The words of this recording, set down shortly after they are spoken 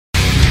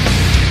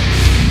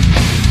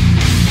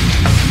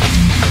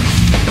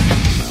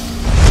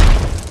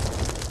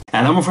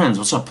Hello my friends,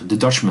 what's up? The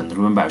Dutchman,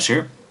 Ruben Buijs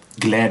here.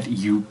 Glad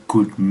you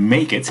could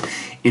make it.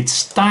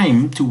 It's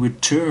time to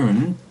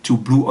return to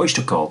Blue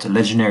Oyster Cult, a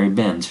legendary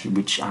band,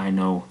 which I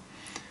know,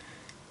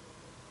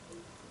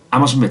 I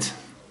must admit,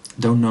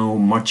 don't know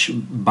much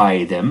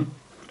by them.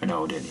 I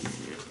know they've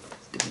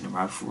been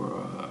around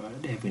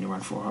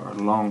for a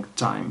long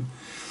time.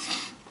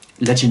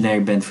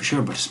 Legendary band for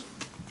sure, but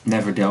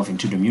never delve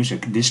into the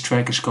music. This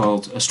track is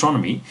called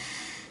Astronomy.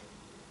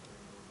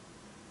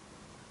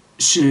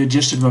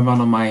 Suggested by one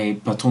of my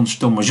patrons,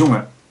 Thomas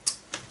Jongen.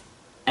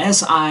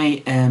 As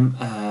I am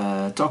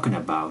talking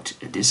about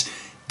this,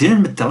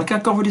 didn't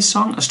Metallica cover this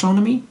song,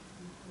 Astronomy?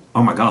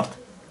 Oh my god,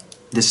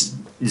 this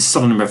is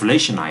sudden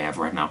revelation I have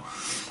right now.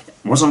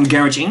 It was on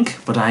Garage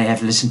Inc., but I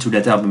have listened to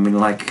that album in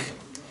like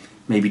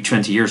maybe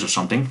 20 years or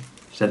something.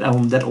 Is that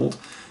album that old?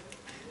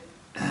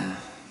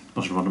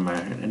 Was one of my,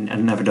 and I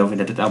never dove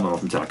into that album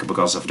of Metallica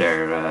because of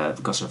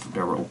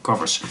their old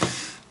covers.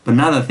 But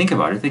now that I think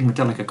about it, I think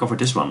Metallica covered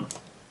this one.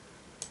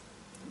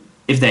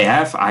 If they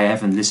have, I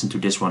haven't listened to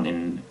this one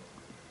in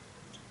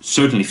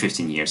certainly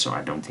 15 years, so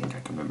I don't think I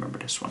can remember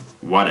this one.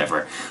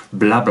 Whatever.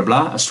 Blah blah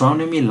blah.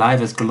 Astronomy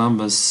live at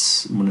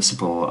Columbus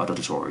Municipal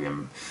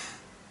Auditorium,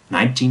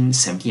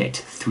 1978.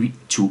 3,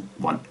 2,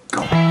 1,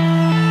 go.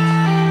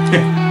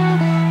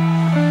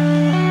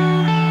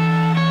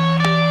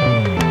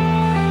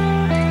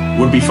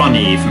 Would be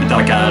funny if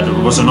Metallica,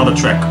 there was another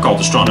track called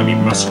Astronomy.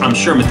 I'm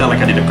sure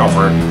Metallica did a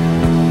cover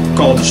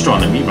called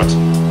Astronomy, but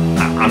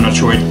I'm not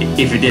sure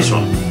if it is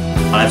one.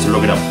 I'll have to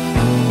look it up.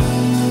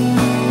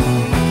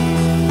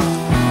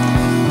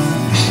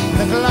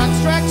 The clock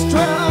strikes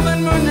 12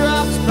 and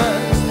moondrops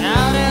burst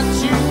out at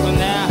you in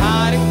their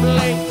hiding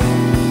place.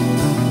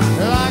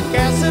 Like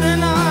acid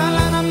and oil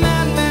on a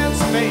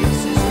madman's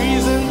face, his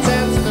reason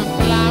tends to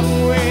fly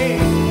away.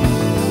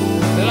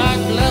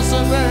 Like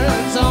lesser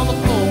birds on the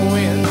four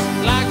winds,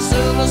 like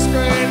silver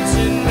scrapes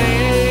in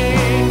May.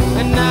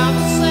 And now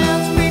the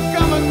sands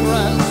become a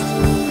crust,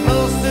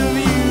 most of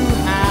you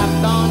have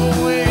gone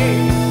away.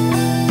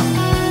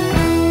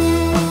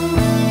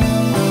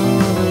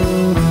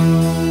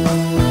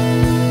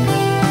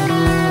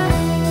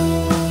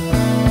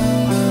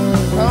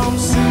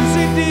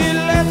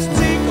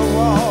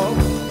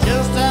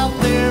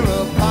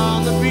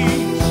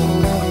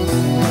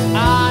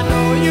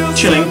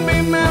 Chilling.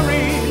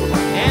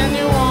 And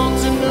you want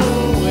to know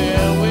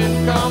where it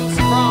comes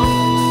from,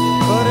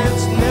 but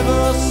it's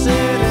never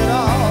said at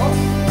all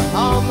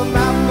on the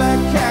map that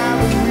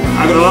carries.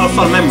 I got a lot of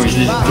fun memories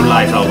listening to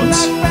live albums.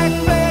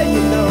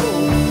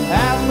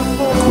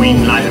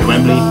 Queen live at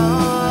Wembley,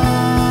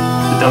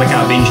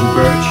 Metallica Binge and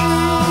Purge.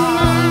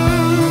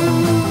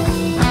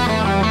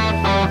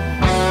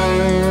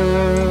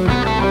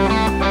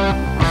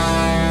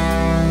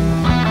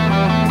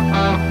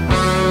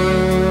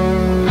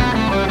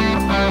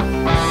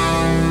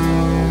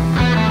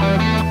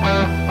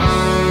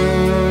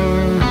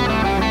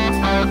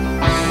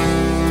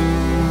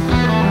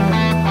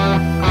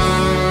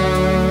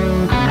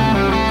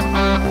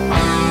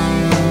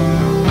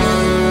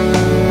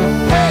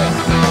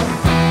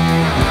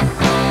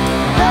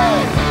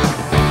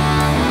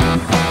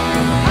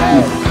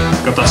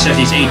 Got that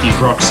 70s, 80s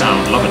rock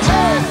sound, love it.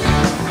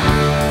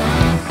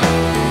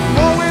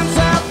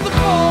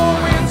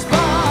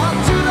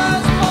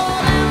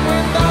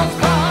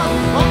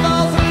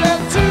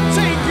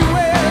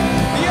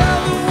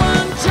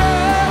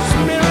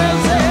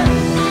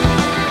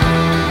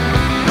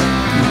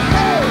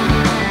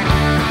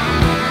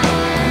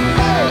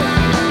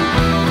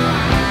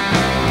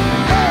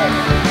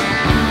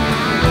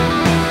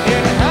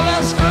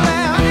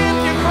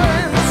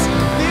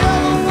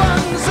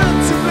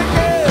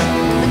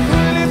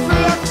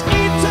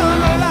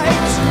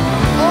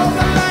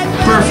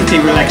 Perfectly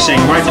relaxing,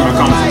 right in my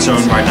comfort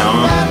zone right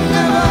now.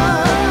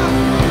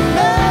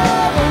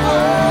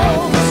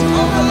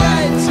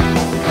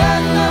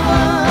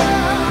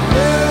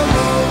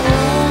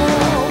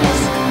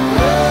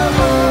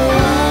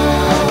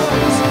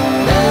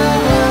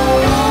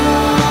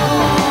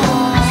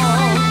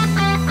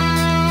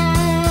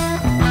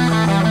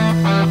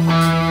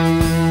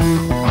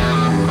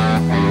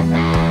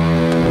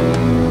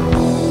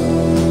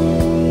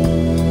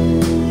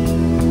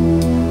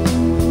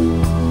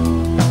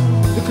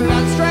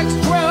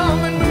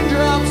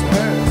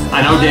 I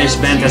know this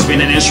band has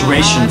been an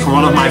inspiration for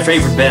one of my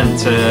favorite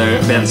bands,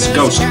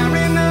 Ghost.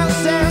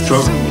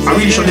 So I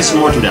really should listen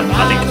more to them,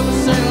 I think.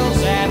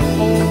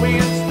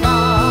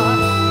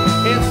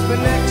 It's the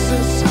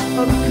nexus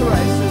of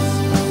crisis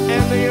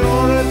and the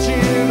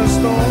origin of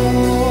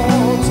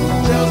storms.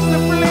 Just a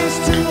place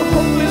to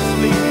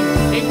hopelessly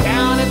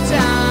encounter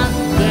time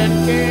that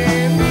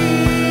can be.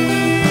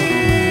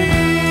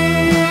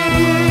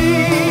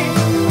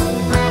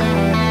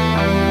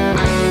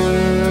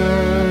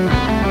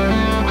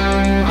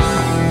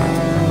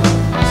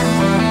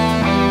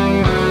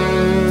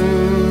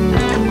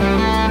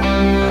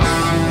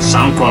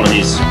 Sound quality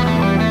is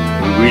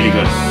really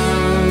good.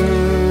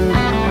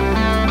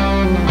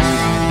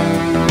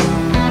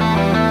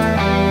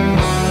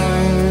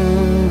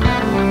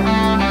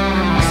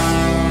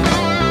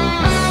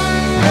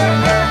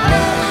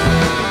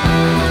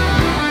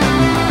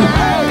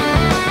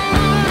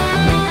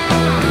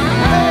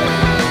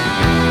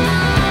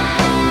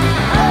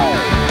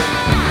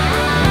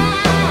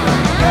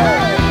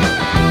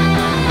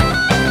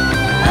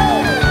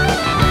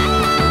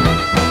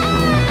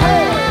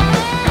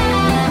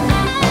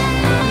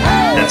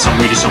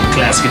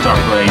 this guitar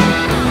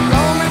playing.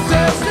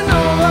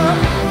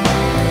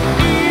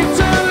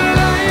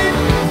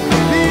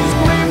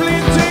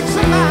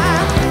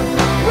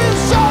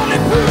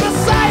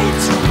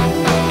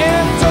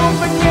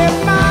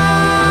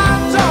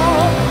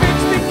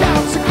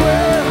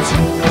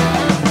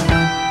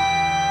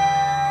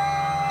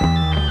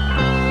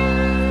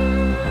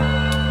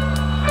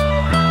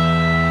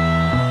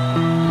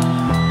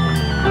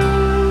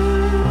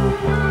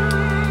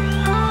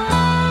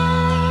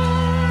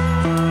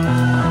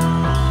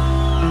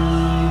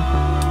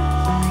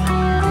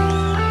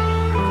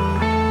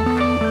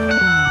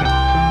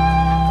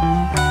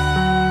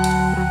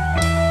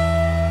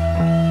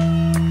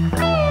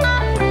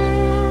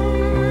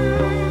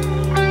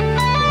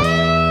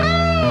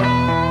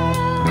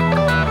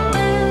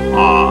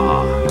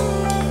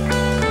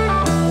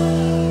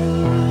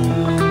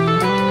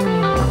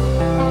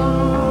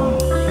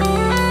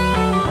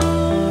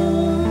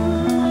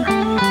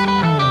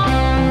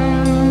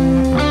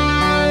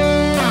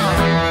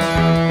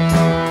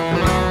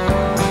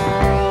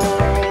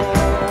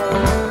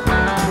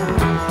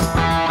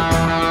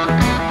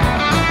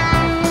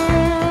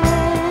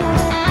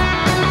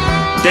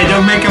 They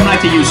don't make them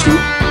like they used to.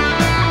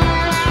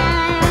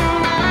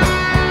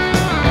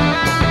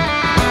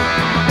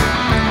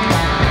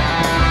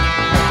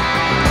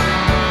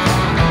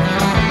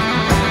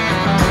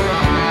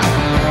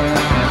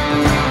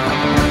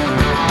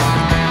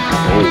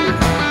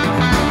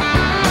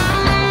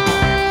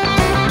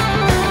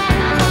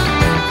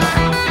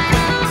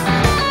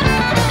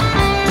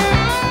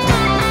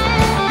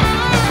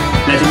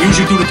 Let the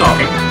music do the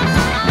talking.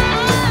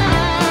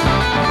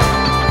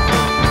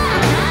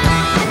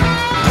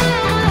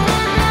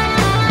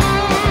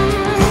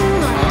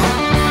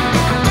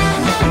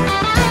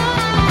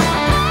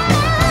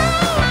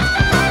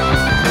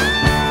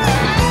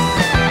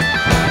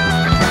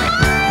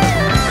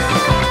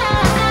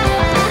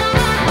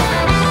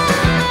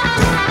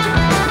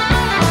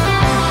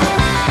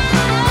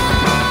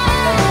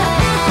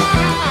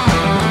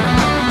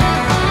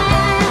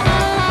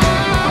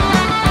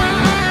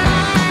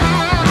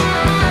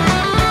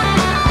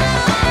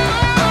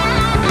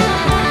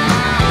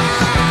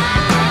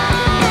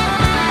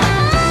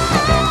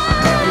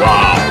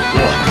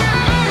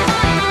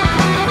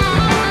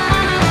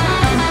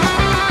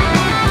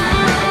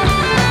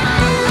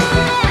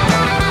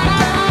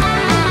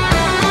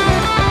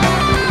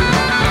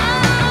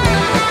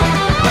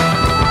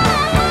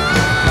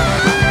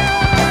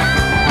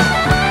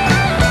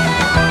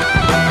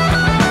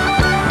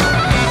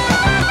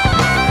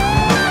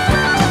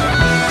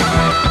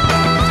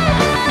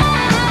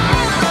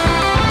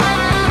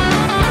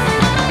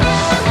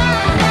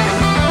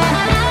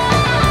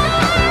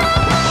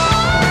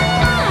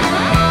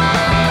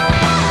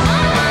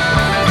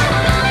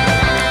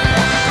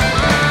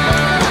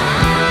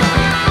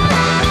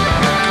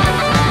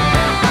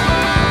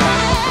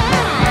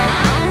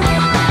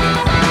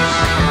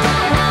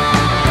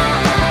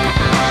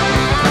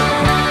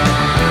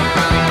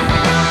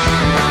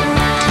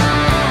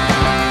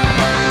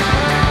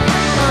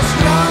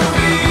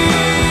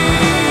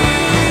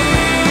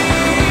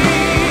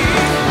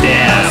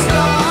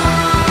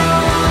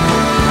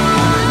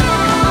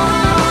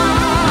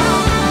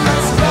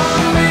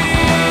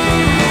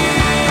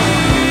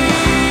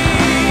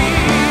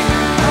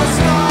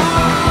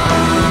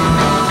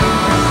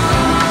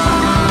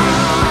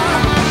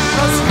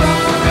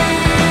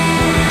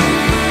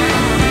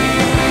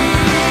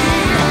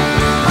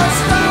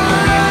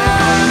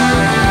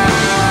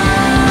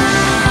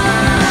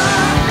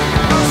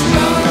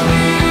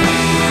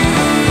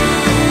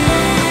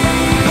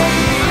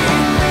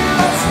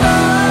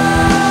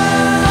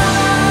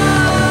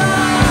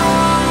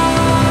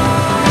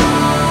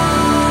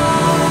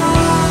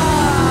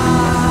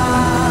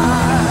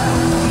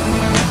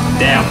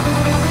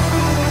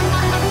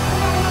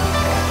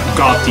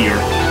 God tier.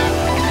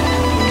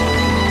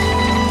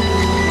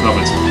 Love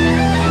it.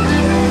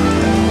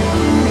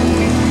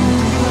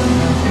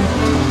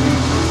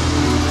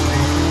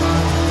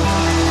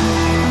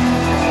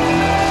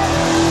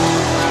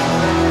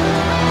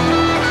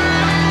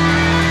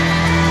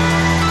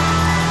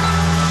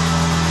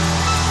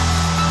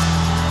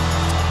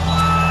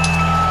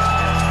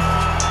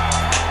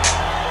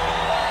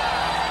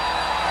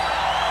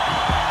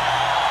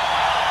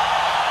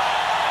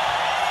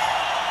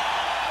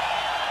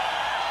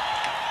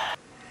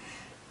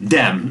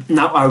 Damn,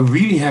 now I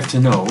really have to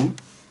know,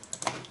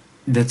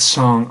 that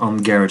song on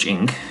Garage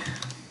Inc.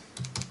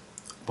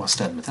 was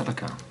that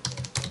Metallica?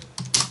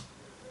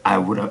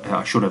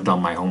 I should have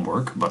done my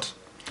homework, but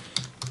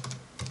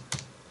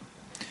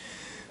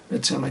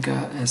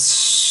Metallica,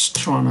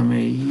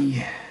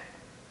 Astronomy.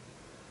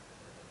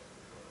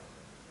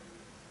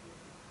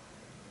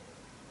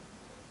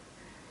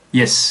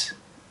 Yes,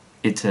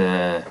 it.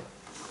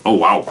 Oh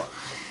wow.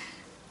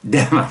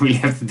 Damn, I really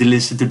have to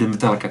listen to the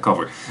Metallica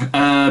cover.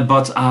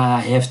 But I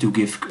have to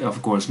give,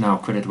 of course, now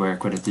credit where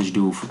credit is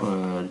due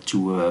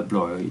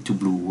to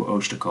Blue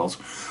Oyster Cult.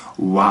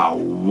 Wow,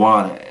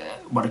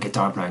 what a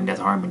guitar playing! That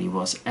harmony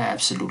was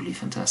absolutely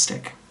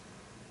fantastic.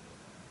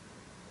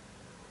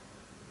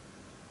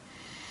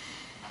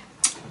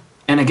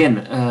 And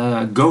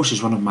again, Ghost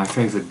is one of my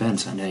favorite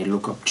bands, and I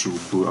look up to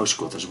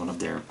Buijs as one of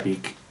their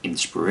big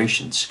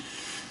inspirations.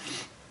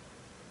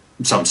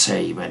 Some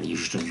say, when you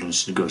shouldn't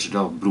listen to Ghost at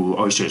all, Blue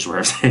Oyster is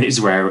where,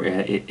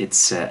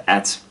 it's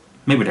at.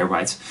 Maybe they're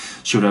right.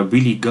 So I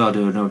really got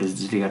to know that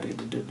they got a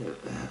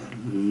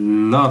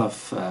lot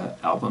of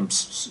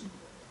albums.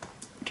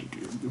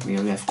 We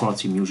have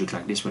quality music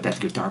like this, but that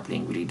guitar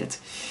playing really, that,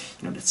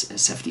 you know, that's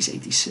 70s,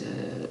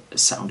 80s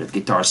sound, that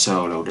guitar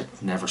solo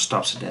that never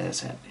stops. It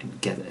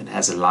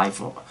has a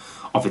life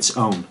of its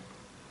own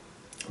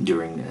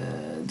during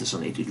the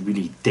song. It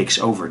really takes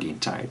over the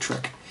entire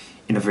track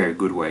in a very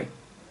good way.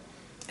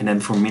 And then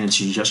for minutes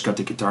you just got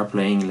the guitar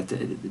playing, let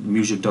the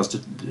music does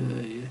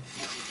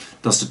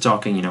the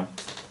talking, you know.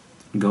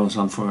 It goes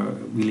on for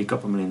really a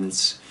couple of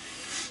minutes,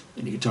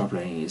 and the guitar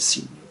playing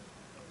is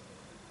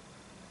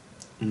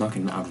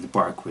knocking out of the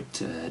park with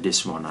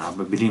this one. I've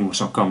been reading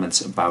some comments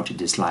about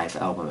this live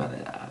album.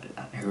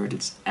 I heard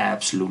it's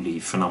absolutely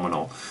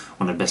phenomenal.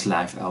 One of the best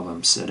live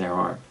albums there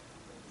are.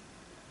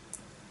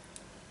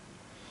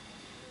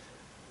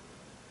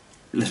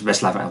 The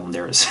best live album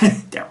there is.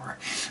 There are.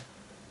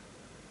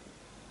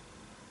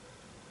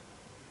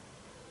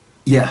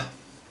 Yeah,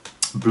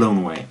 blown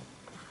away.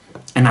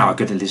 And now I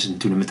got to listen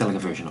to the Metallica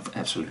version of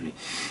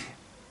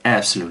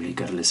absolutely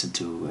got to listen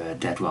to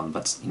that one.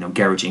 But you know,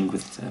 Garage Inc.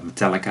 with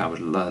Metallica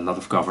with a lot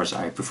of covers.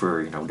 I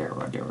prefer, you know, their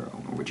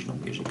own original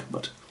music.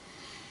 But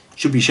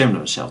should be ashamed of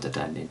myself that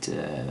I did.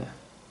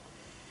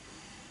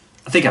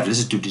 I think I've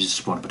listened to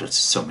this one, but that's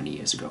so many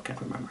years ago.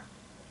 Can't remember.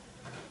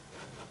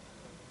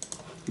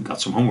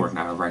 Got some homework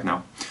right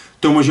now.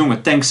 Thomas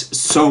Jongen, thanks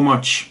so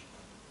much.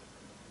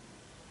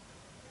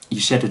 You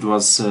said it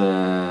was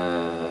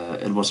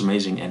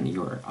amazing, and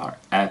you are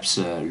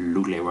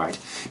absolutely right.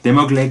 They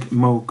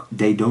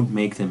don't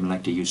make them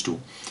like they used to,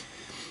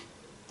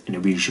 and I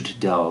really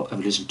should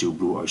listen to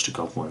Blue Oyster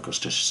Cult more, because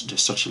they're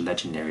such a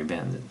legendary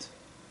band. And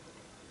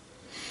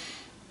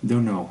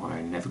don't know,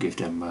 I never give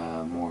them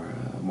more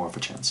of a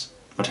chance.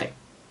 But hey,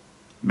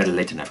 better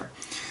late than never.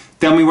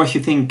 Tell me what you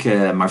think,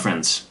 my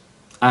friends.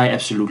 I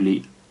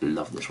absolutely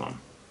love this one.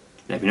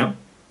 Let me know.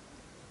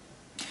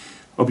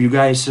 Hope you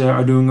guys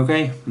are doing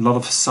okay. A lot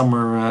of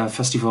summer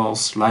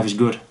festivals. Life is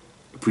good.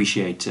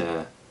 Appreciate.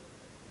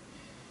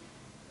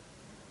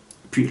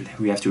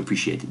 We have to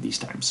appreciate it these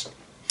times.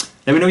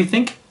 Let me know what you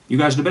think. You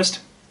guys are the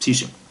best. See you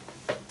soon.